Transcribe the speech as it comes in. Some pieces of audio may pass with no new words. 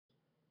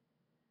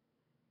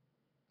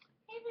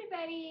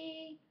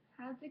everybody,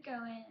 how's it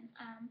going?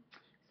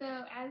 So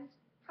as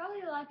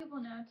probably a lot of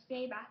people know,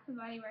 today Bath and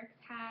Body Works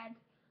had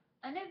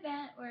an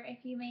event where if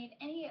you made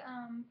any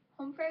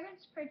home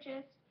fragrance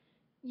purchase,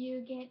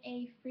 you get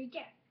a free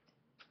gift.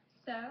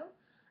 So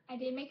I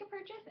did make a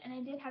purchase and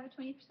I did have a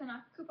 20%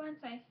 off coupon,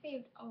 so I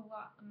saved a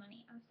lot of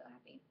money. I was so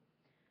happy.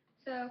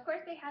 So of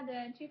course they had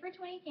the 2 for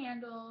 20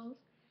 candles,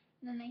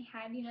 and then they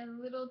had the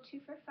little 2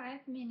 for 5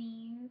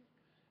 minis.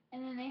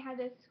 And then they had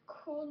this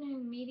cool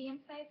new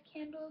medium-sized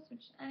candles,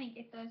 which I didn't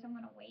get those. I'm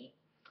gonna wait.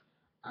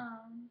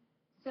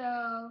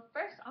 So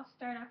first I'll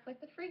start off with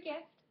the free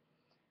gift,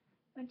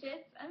 which is,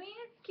 it's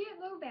a cute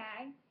little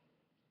bag.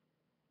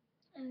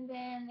 And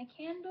then the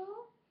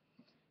candle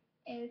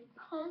is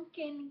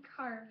pumpkin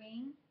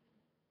carving.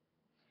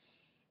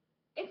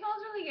 It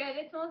smells really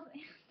good. It smells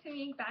to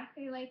me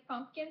exactly like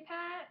pumpkin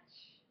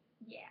patch.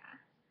 Yeah,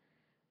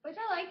 which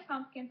I like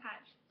pumpkin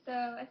patch. So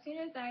as soon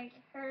as I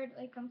heard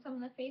on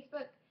some of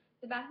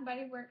the Bath and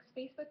Body Works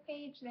Facebook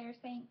page, they were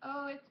saying,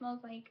 "Oh, it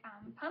smells like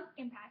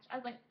pumpkin patch." I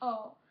was like,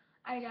 "Oh,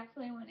 I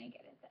definitely want to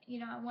get it.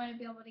 I want to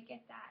be able to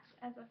get that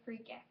as a free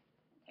gift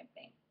type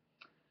thing."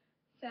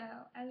 So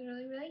I was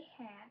really, really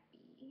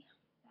happy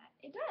that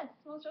it does. It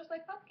smells just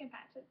like pumpkin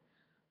patches.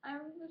 I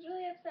was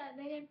really upset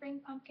they didn't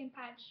bring pumpkin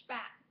patch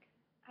back.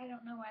 I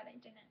don't know why they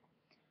didn't.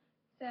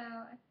 So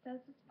it does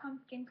this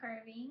pumpkin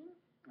carving,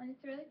 and it's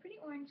a really pretty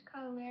orange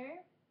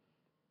color,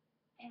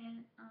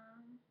 and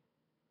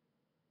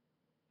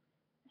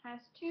it has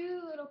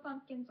two little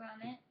pumpkins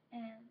on it,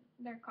 and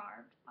they're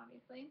carved,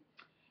 obviously.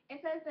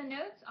 It says the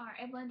notes are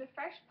a blend of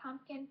fresh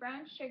pumpkin,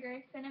 brown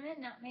sugar, cinnamon,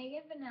 nutmeg,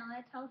 and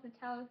vanilla. Tells the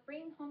tale of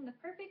bringing home the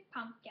perfect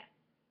pumpkin.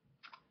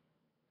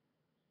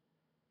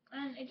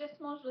 And it just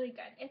smells really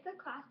good. It's a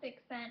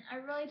classic scent. I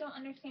really don't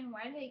understand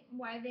why they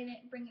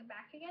didn't bring it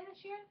back again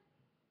this year.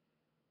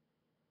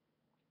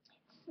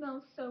 It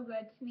smells so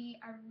good to me.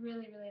 I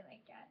really, really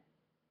like it.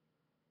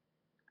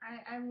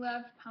 I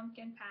love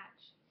pumpkin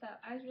patch, so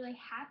I was really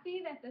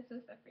happy that this was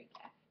a free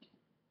gift.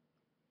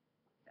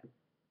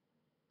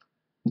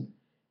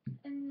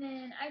 And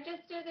then I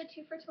just did the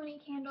 2 for 20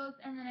 candles,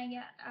 and then I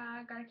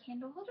got a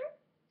candle holder.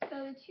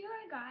 So the two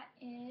I got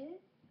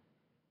is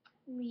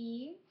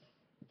leaves,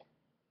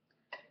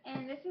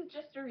 and this is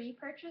just a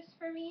repurchase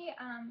for me.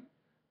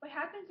 What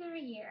happens every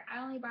year, I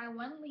only buy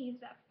one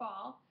leaves at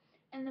fall,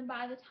 and then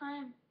by the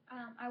time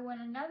I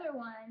want another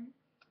one,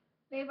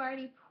 they've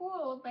already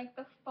pulled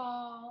the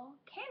fall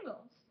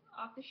candles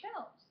off the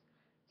shelves.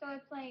 So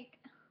it's like,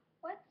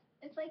 what?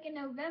 It's like in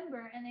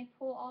November, and they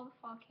pull all the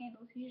fall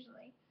candles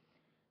usually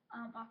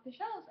off the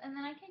shelves, and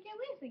then I can't get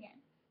leaves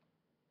again.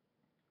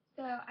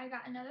 So I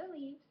got another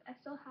leaves. I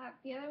still have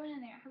the other one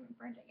in there. I haven't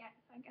burned it yet,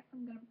 so I guess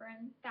I'm gonna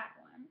burn that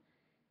one.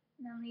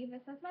 And then leave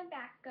this as my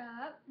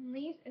backup. And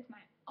leaves is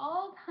my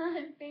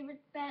all-time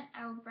favorite scent.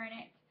 I will burn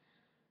it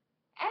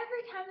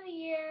every time of the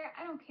year.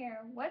 I don't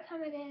care what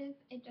time it is.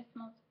 It just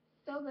smells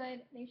so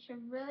good. They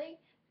should really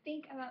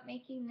think about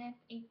making this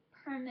a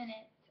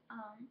permanent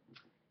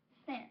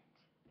scent,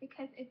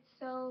 because it's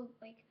so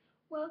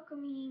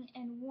welcoming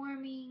and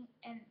warming,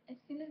 and as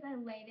soon as I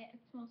light it,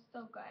 it smells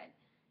so good.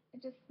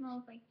 It just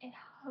smells like it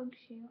hugs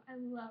you. I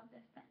love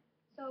this scent.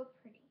 So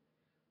pretty.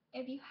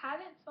 If you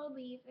haven't smelled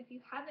these, if you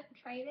haven't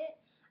tried it,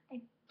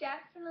 I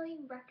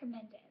definitely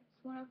recommend it.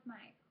 It's one of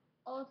my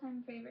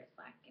all-time favorite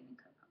Slatkin and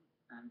Co.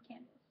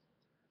 Candles.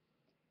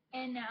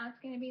 And now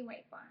it's going to be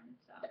White Barn,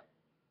 so. Oh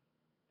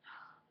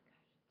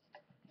my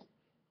gosh.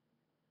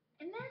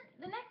 And then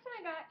the next one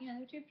I got,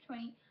 the 2 for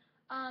 20,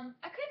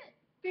 I couldn't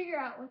figure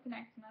out what the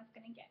next one I was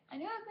going to get. I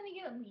knew I was going to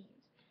get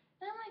leaves.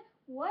 And I'm like,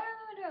 what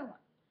do I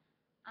want?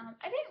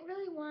 I didn't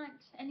really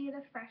want any of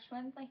the fresh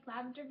ones, like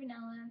lavender,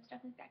 vanilla, and stuff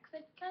like that, because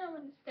I kind of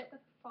wanted to stick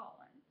with the fall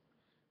ones.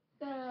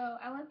 So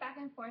I went back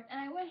and forth, and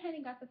I went ahead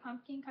and got the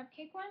pumpkin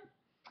cupcake one.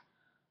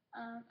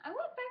 I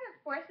went back and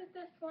forth with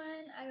this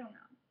one. I don't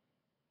know,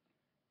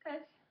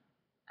 because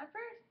at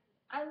first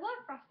I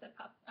love frosted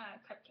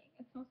cupcake.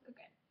 It smells so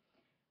good,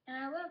 and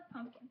I love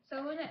pumpkin.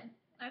 So when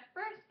I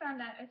first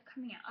found out it was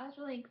coming out, I was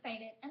really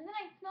excited, and then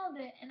I smelled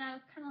it, and I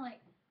was kind of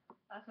like,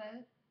 "That's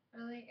it?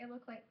 Really? It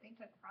looked like they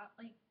took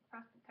frosted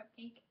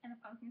cupcake and a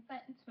pumpkin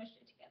set and smushed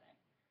it together."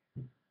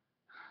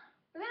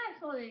 But then I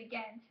smelled it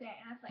again today,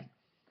 and I was like,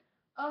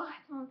 "Oh,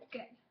 it smells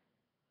good."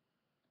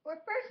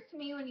 Well, first to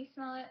me, when you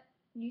smell it,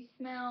 you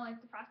smell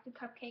like the frosted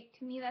cupcake.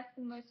 To me, that's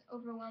the most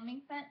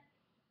overwhelming scent.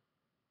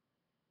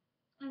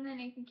 And then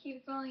you can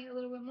keep smelling it a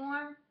little bit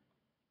more.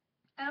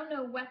 I don't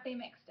know what they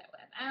mixed it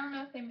with. I don't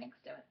know if they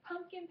mixed it with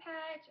pumpkin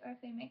patch or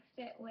if they mixed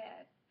it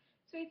with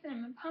sweet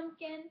cinnamon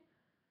pumpkin,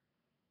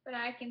 but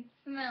I can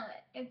smell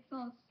it. It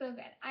smells so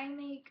good. I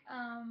make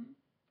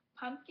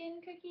pumpkin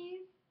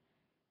cookies,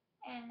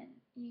 and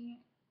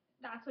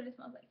that's what it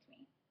smells like to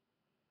me.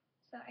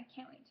 So I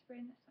can't wait to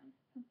burn this one.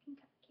 Pumpkin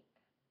cupcake.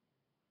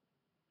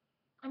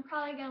 I'm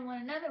probably gonna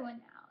want another one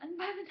now, and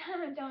by the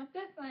time I'm done with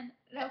this one,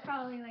 they'll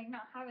probably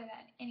not have it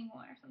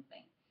anymore or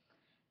something.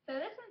 So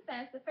this one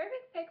says, the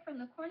perfect pick from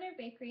the corner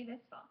bakery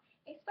this fall,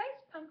 a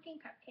spiced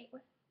pumpkin cupcake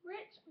with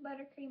rich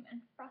buttercream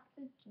and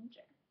frosted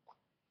ginger.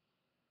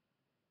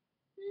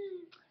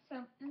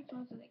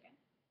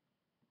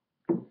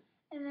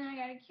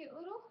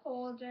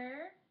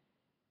 holder,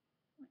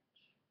 which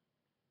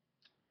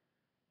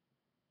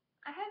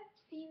I have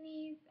seen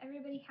these,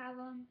 everybody have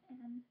them,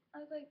 and I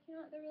was like, you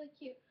know what, they're really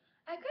cute.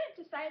 I couldn't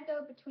decide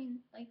though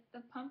between like the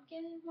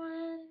pumpkin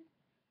one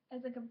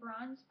as like a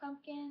bronze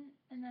pumpkin,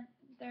 and then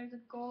there's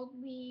a gold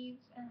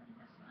leaves, and then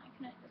this one. I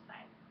couldn't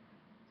decide.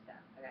 So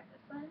I got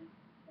this one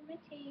for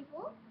my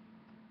table,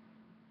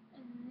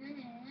 and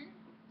then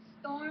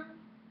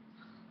Storm.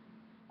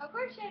 Of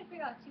course, she had to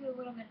pick out two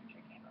little miniature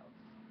candles.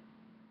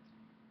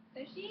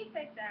 So she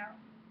picked out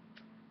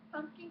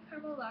pumpkin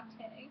caramel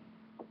latte.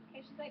 And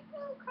she's like,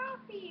 ooh,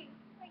 coffee!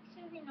 Like, she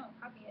doesn't even know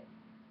what coffee is.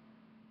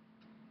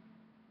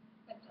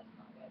 But it does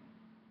smell good.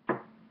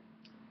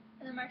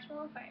 And the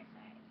marshmallow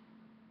fireside.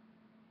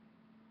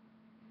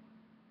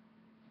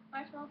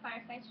 Marshmallow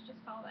fireside, she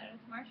just saw that it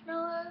was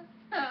marshmallows,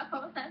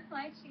 so that's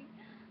why she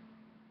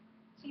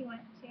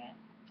went to it.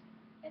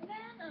 And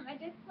then I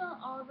did smell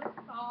all the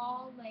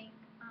fall, like,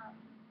 um,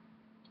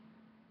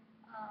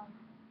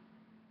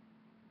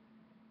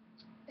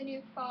 the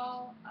new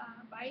fall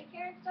body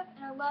care and stuff,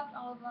 and I loved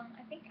all of them.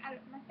 I think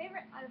my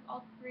favorite out of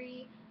all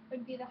three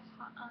would be the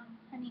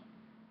honey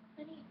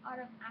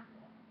autumn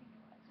apple. I think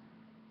it was.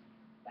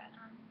 But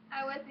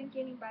I wasn't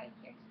getting body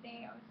care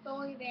today. I was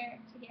solely there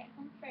to get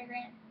home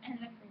fragrance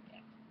and the free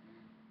gift.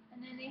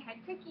 And then they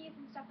had cookies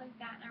and stuff like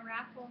that, and a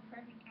raffle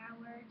for every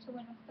hour to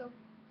win a soap.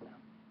 So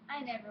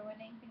I never win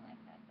anything like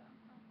that though.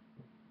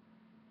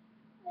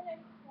 And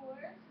then of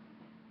course.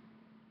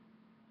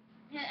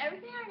 And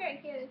everything I got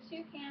here, the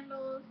two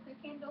candles, the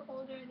candle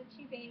holder, the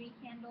two baby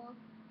candles,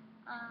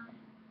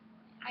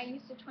 I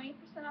used a 20%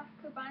 off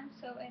coupon,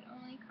 so it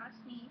only cost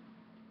me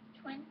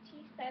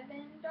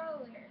 $27.30.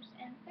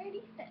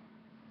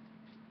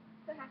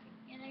 So happy.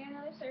 And I got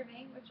another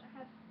survey, which I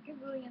have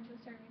gazillions of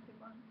survey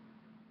coupons.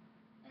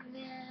 And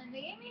then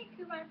they gave me a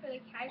coupon for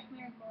the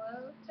Cashmere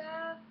Glow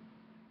stuff,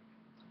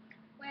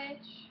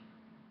 which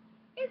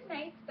is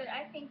nice, but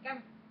I think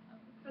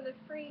for the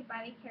free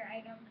body care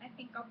item, I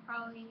think I'll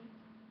probably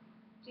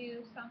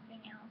do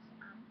something else.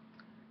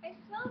 I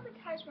smelled the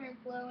Cashmere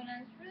Glow and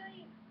I was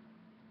really,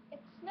 it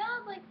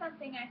smelled like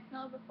something I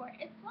smelled before.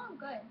 It smelled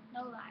good,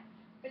 no lie,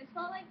 but it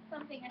smelled like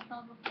something I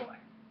smelled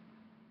before.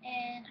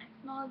 And I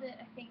smelled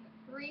it, I think,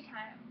 3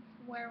 times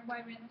while we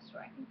were in the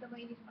store. I think the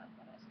lady thought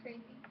that was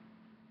crazy.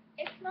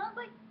 It smelled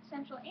like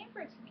Central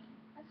Amber to me.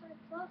 That's what it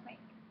smells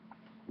like.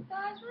 So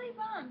I was really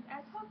bummed.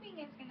 I was hoping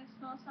it's gonna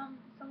smell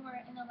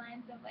somewhere in the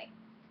lines of like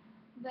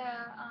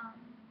the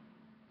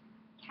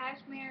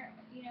cashmere,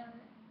 you know,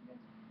 the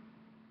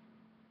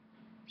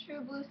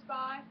True Blue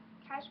Spa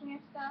cashmere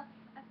stuff.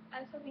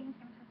 I was hoping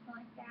it's gonna smell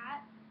like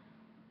that.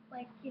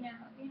 Like you know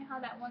how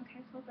that one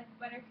kind of smells like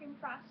buttercream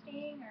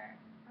frosting or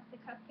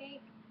frosted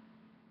cupcake.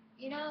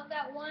 You know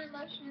that one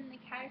lotion in the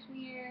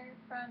cashmere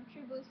from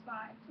True Blue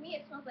Spa? To me,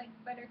 it smells like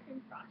buttercream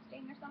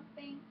frosting or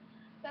something.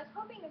 So I was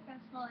hoping it's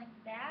gonna smell like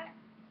that,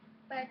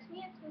 but to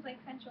me, it smells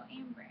like Central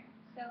Amber.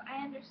 So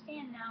I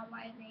understand now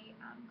why they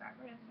got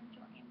rid of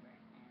Central Amber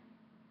and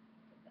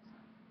did this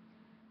one.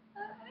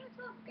 It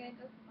smells good.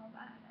 It doesn't smell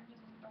bad. I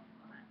just don't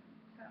want it.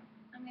 So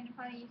I'm gonna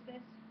probably use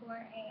this for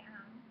a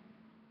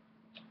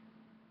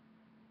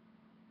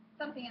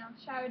something else,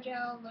 shower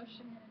gel,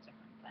 lotion, and a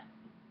different scent.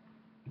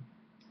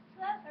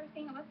 So that's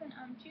everything. It wasn't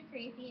too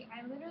crazy.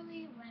 I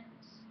literally went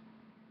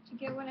to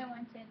get what I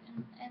wanted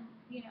and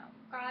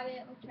got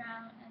it, looked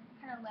around, and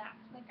kind of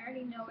laughed. Like I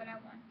already know what I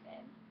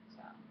wanted.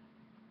 So,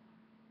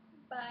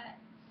 but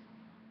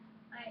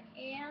I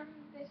am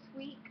this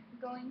week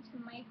going to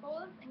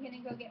Michael's. I'm gonna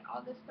go get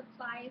all the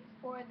supplies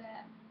for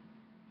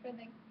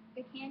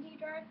the candy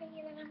jar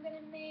thingy that I'm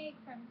gonna make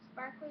from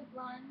Sparkly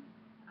Blonde.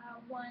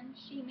 One,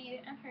 she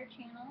made it on her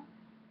channel.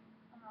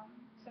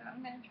 So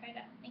I'm gonna try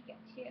to make it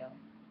too,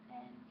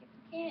 and get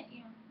some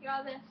get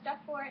all the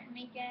stuff for it and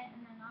make it,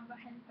 and then I'll go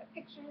ahead and put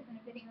pictures and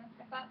a video and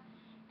stuff up.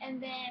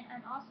 And then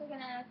I'm also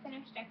gonna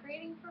finish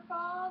decorating for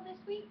fall this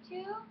week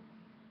too.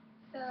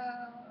 So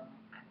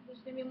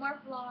there's gonna be more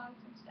vlogs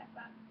and stuff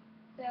up.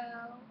 So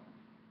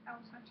I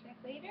will talk to you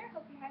guys later.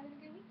 Hope you're having